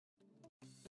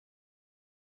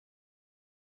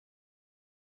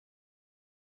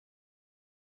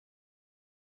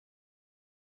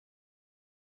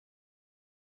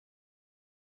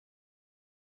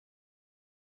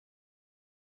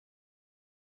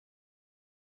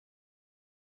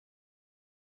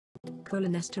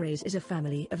Cholinesterase is a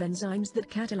family of enzymes that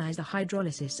catalyze the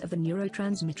hydrolysis of the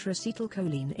neurotransmitter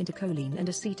acetylcholine into choline and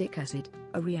acetic acid,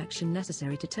 a reaction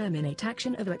necessary to terminate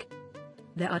action of ACH.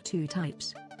 There are two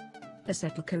types.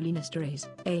 Acetylcholinesterase,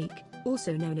 ACH,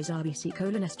 also known as RBC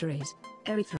cholinesterase,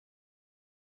 erythroid.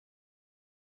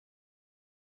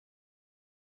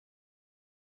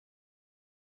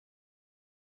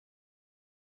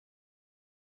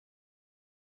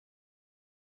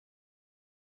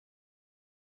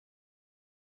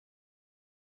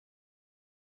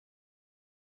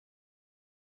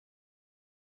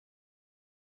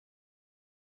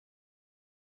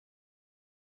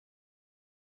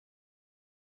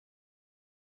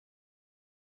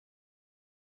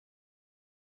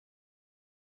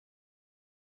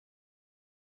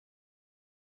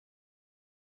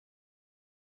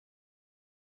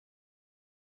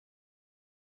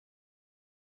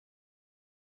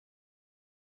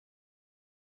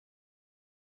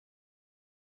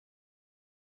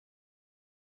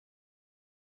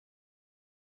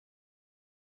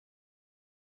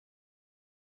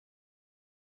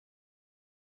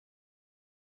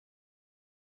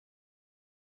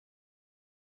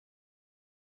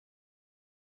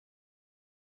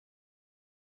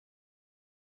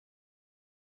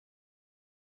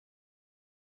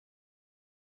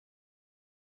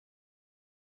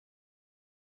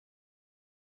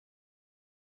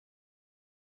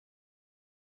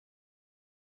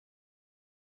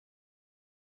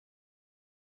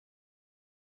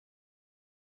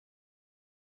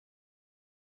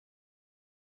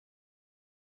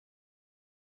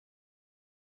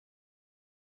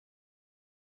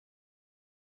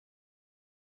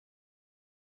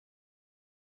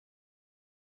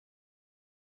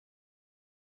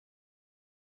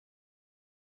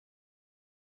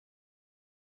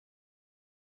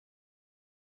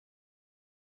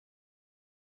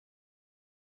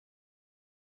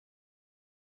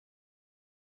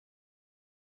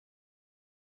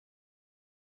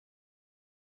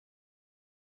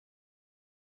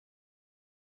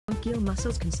 Bronchial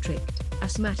muscles constrict.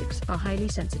 Asthmatics are highly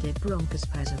sensitive.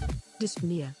 Bronchospasm,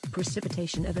 dyspnea,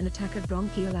 precipitation of an attack of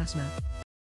bronchial asthma.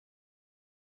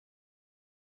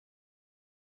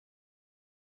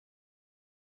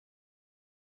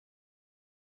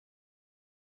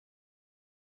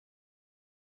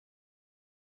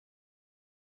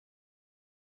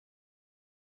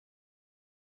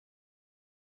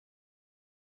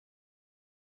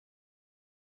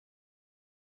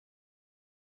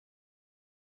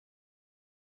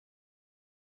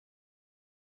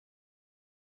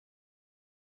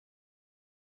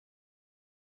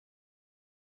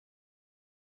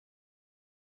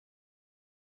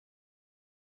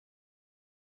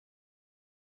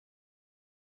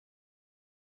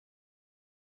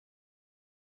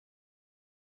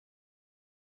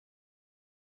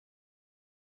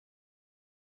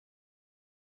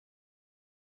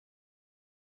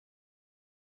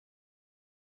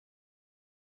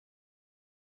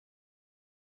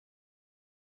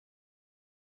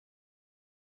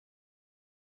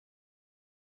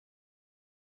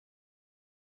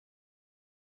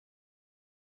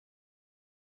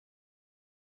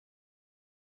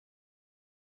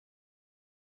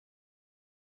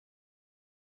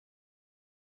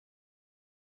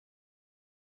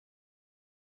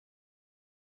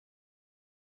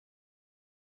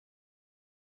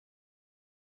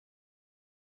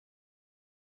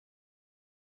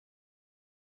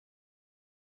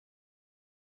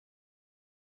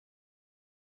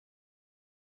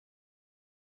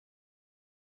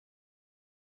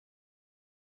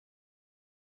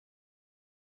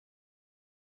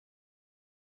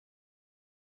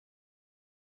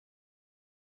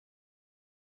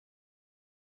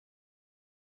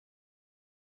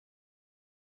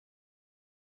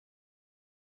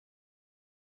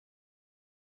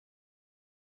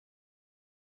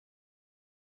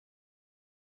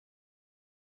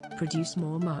 Produce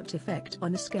more marked effect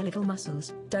on the skeletal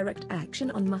muscles, direct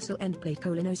action on muscle endplate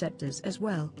cholineceptors as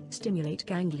well, stimulate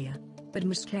ganglia, but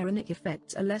muscarinic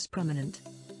effects are less prominent.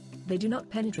 They do not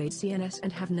penetrate CNS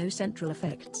and have no central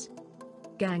effects.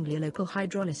 Ganglia local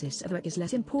hydrolysis of ACH is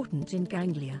less important in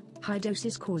ganglia. High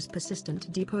doses cause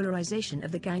persistent depolarization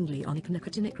of the ganglionic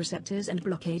nicotinic receptors and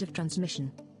blockade of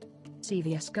transmission.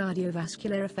 CVS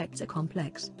cardiovascular effects are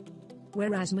complex.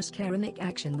 Whereas muscarinic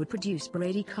action would produce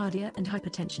bradycardia and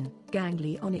hypertension,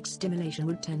 ganglionic stimulation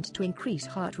would tend to increase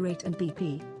heart rate and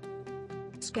BP.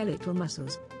 Skeletal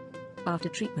muscles. After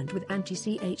treatment with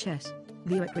anti-CHS,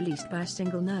 the ACH released by a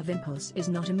single nerve impulse is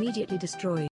not immediately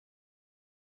destroyed.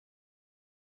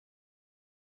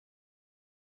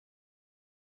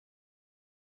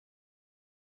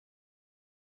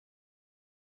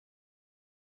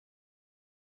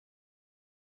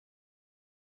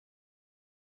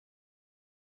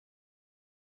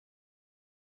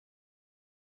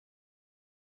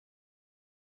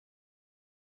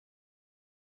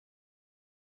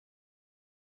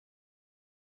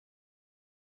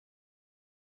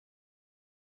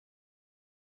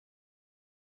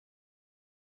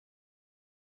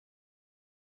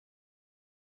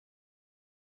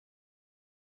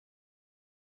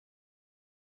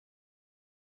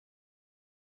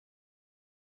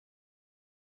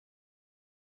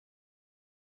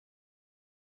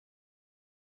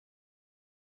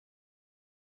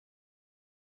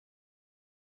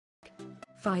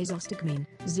 Physostigmine,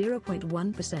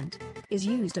 0.1%, is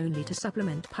used only to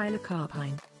supplement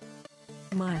pilocarpine.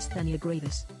 Myasthenia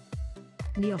gravis.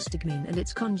 Neostigmine and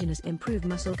its congeners improve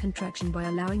muscle contraction by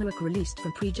allowing work released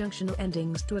from prejunctional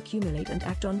endings to accumulate and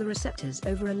act on the receptors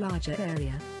over a larger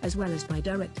area, as well as by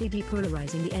directly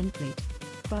depolarizing the end plate.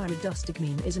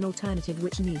 Pyridostigmine is an alternative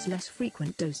which needs less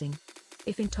frequent dosing.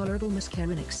 If intolerable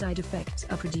muscarinic side effects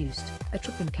are produced,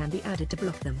 atropine can be added to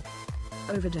block them.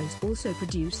 Overdose also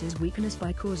produces weakness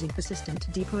by causing persistent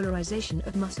depolarization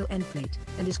of muscle end plate,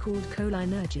 and is called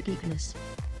cholinergic weakness.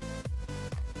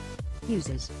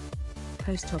 Uses: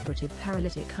 postoperative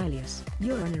paralytic ileus,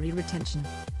 urinary retention.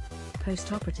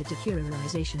 Postoperative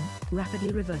decurization,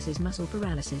 rapidly reverses muscle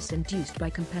paralysis induced by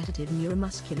competitive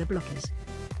neuromuscular blockers.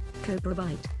 Cobra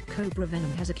bite, cobra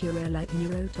venom has a Cura-like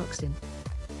neurotoxin.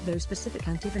 Though specific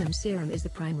antivenom serum is the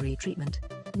primary treatment,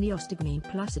 neostigmine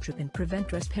plus atropine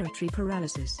prevent respiratory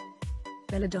paralysis.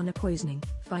 Belladonna poisoning,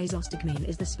 physostigmine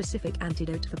is the specific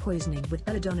antidote for poisoning with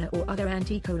belladonna or other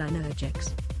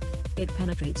anticholinergics. It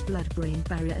penetrates blood-brain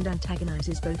barrier and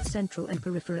antagonizes both central and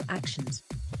peripheral actions.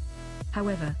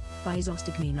 However,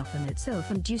 physostigmine often itself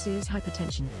induces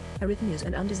hypertension, arrhythmias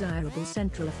and undesirable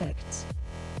central effects.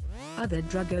 Other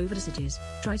drug overdosages,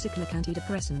 tricyclic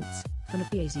antidepressants,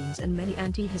 phenothiazines and many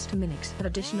antihistaminics have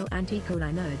additional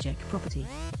anticholinergic property.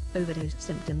 Overdose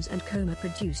symptoms and coma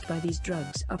produced by these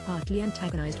drugs are partly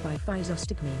antagonized by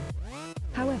physostigmine.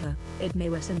 However, it may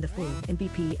worsen the fall in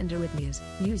BP and arrhythmias.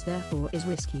 Use therefore is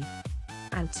risky.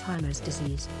 Alzheimer's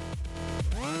disease.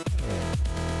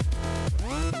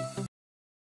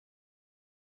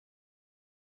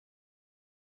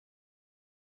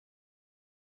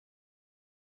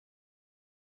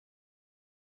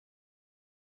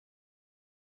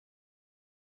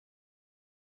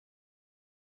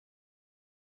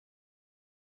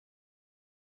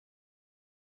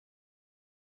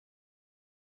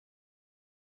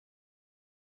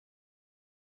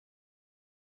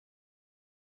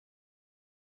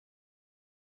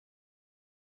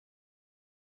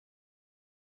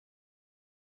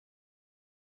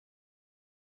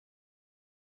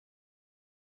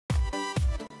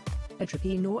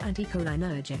 Atropine or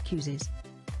anticholinergic uses: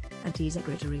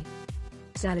 antisecretory,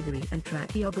 salivary and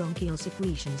tracheobronchial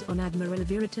secretions on admiral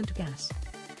of irritant gas.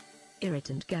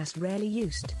 Irritant gas rarely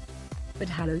used, but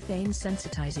halothane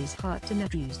sensitizes heart to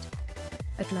net used.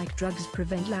 At-like drugs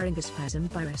prevent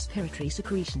laryngospasm by respiratory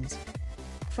secretions.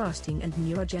 Fasting and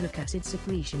neurogenic acid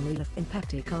secretion relief in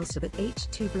peptic ulcer but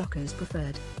H2 blockers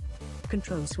preferred.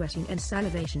 Control sweating and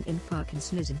salivation in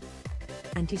Parkinsonism.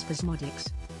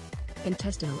 Antispasmodics.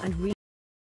 Intestinal and renal.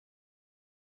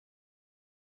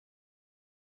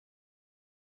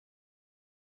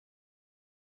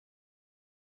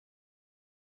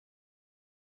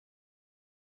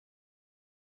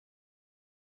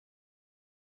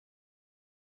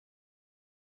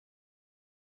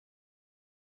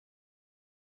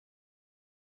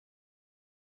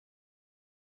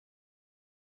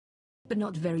 But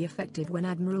not very effective when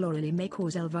admiral orally may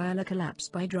cause alveolar collapse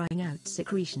by drying out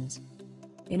secretions.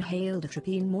 Inhaled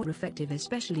atropine more effective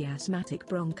especially asthmatic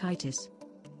bronchitis.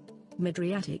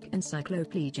 Mydriatic and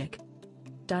cycloplegic.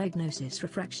 Diagnosis: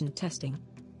 refraction testing.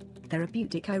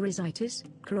 Therapeutic: iriditis,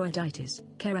 choroiditis,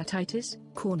 keratitis,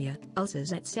 cornea,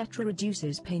 ulcers etc.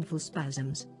 reduces painful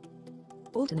spasms.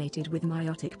 Alternated with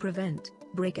miotic prevent,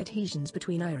 break adhesions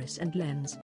between iris and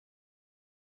lens.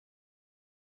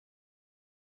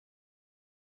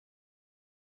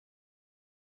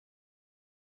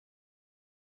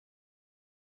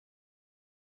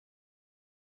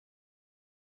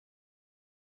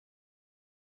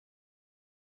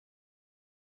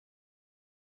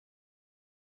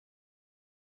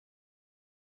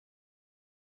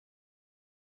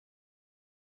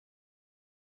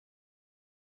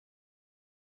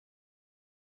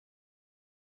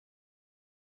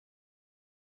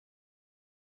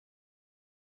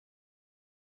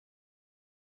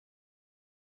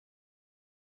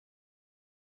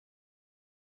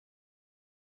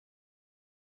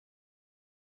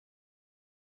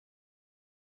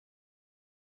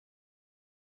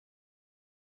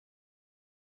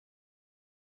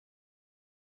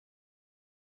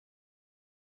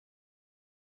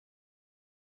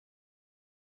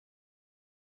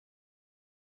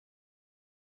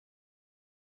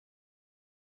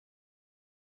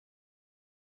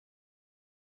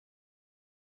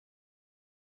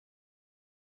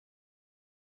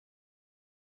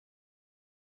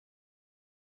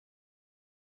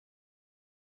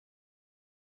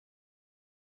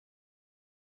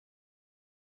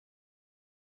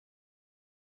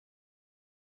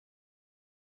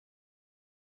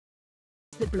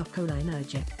 That block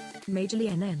cholinergic. Majorly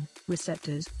ANN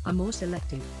receptors are more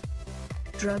selective.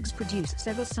 Drugs produce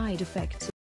several side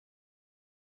effects.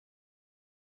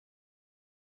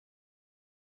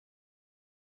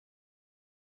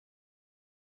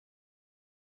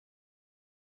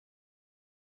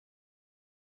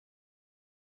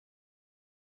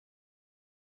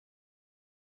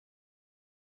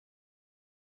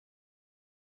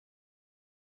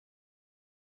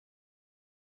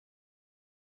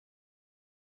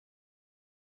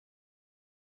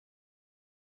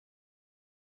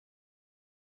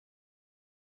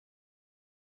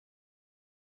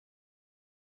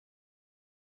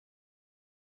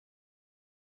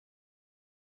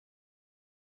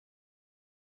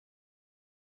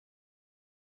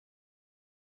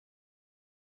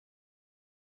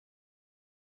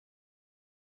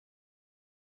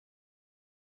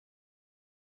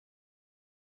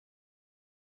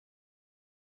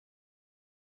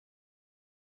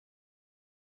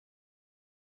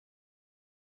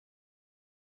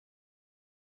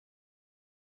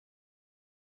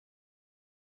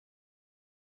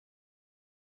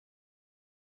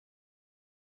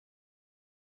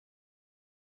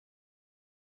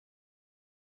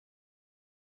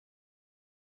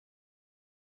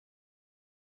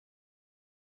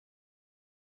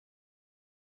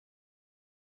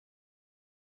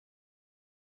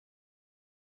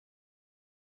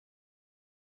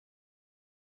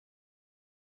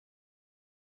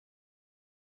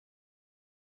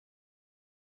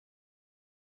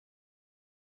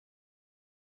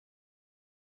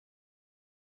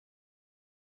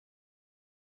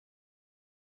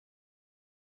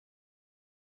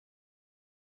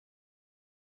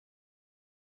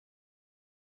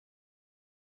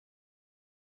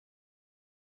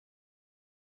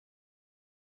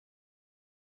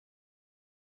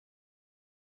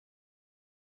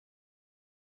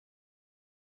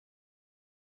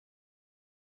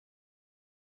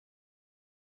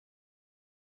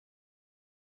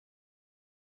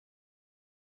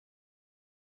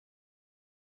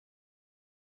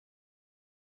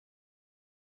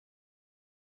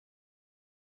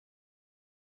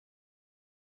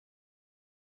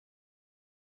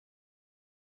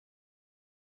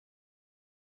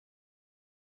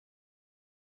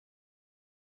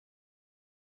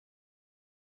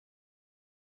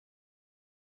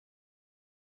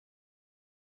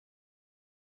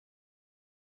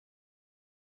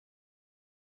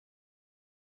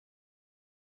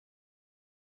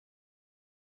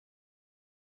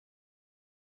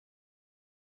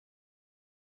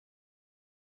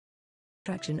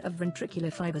 Contraction of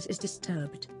ventricular fibers is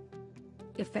disturbed.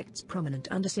 Effects prominent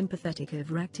under sympathetic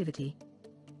overactivity.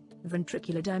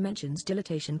 Ventricular dimensions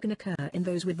dilatation can occur in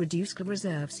those with reduced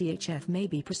reserve CHF may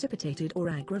be precipitated or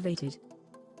aggravated.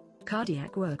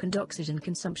 Cardiac work and oxygen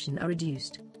consumption are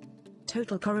reduced.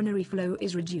 Total coronary flow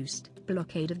is reduced,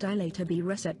 blockade of dilator B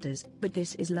receptors, but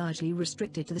this is largely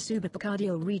restricted to the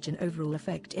subepicardial region. Overall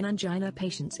effect in angina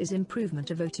patients is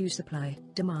improvement of O2 supply,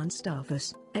 demand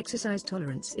staffus, exercise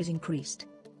tolerance is increased.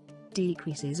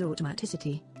 Decreases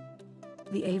automaticity.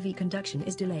 The AV conduction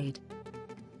is delayed.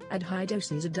 At high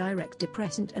doses of direct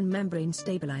depressant and membrane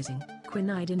stabilizing,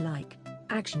 quinidine-like,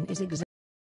 action is exerted.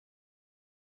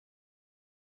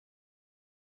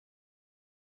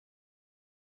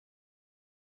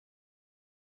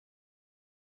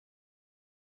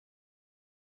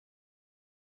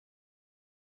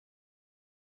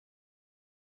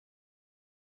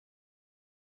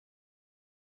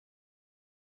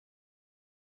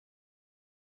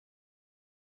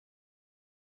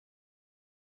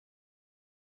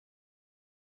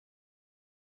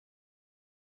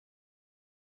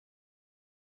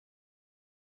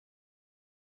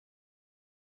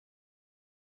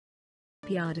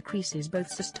 PR decreases both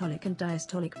systolic and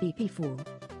diastolic PP4.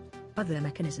 Other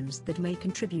mechanisms that may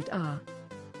contribute are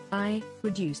I.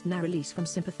 Reduced NA release from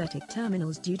sympathetic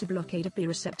terminals due to blockade of B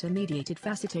receptor-mediated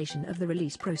facilitation of the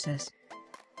release process.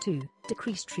 2.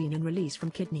 Decreased renin release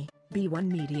from kidney,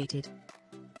 B1-mediated.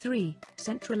 3.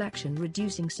 Central action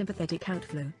reducing sympathetic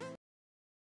outflow.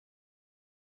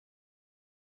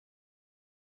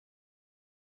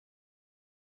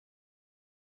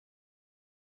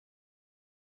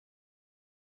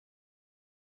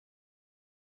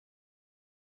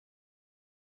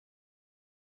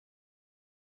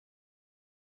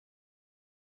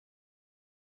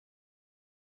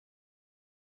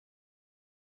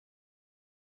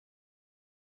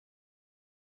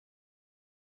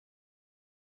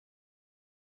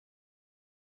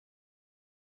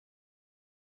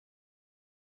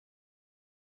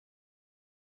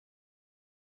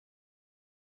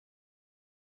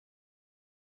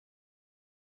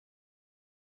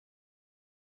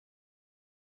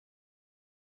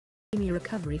 body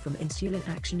recovery from insulin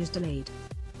action is delayed.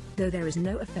 Though there is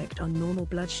no effect on normal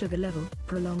blood sugar level,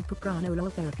 prolonged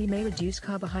propranolol therapy may reduce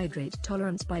carbohydrate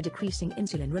tolerance by decreasing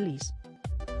insulin release.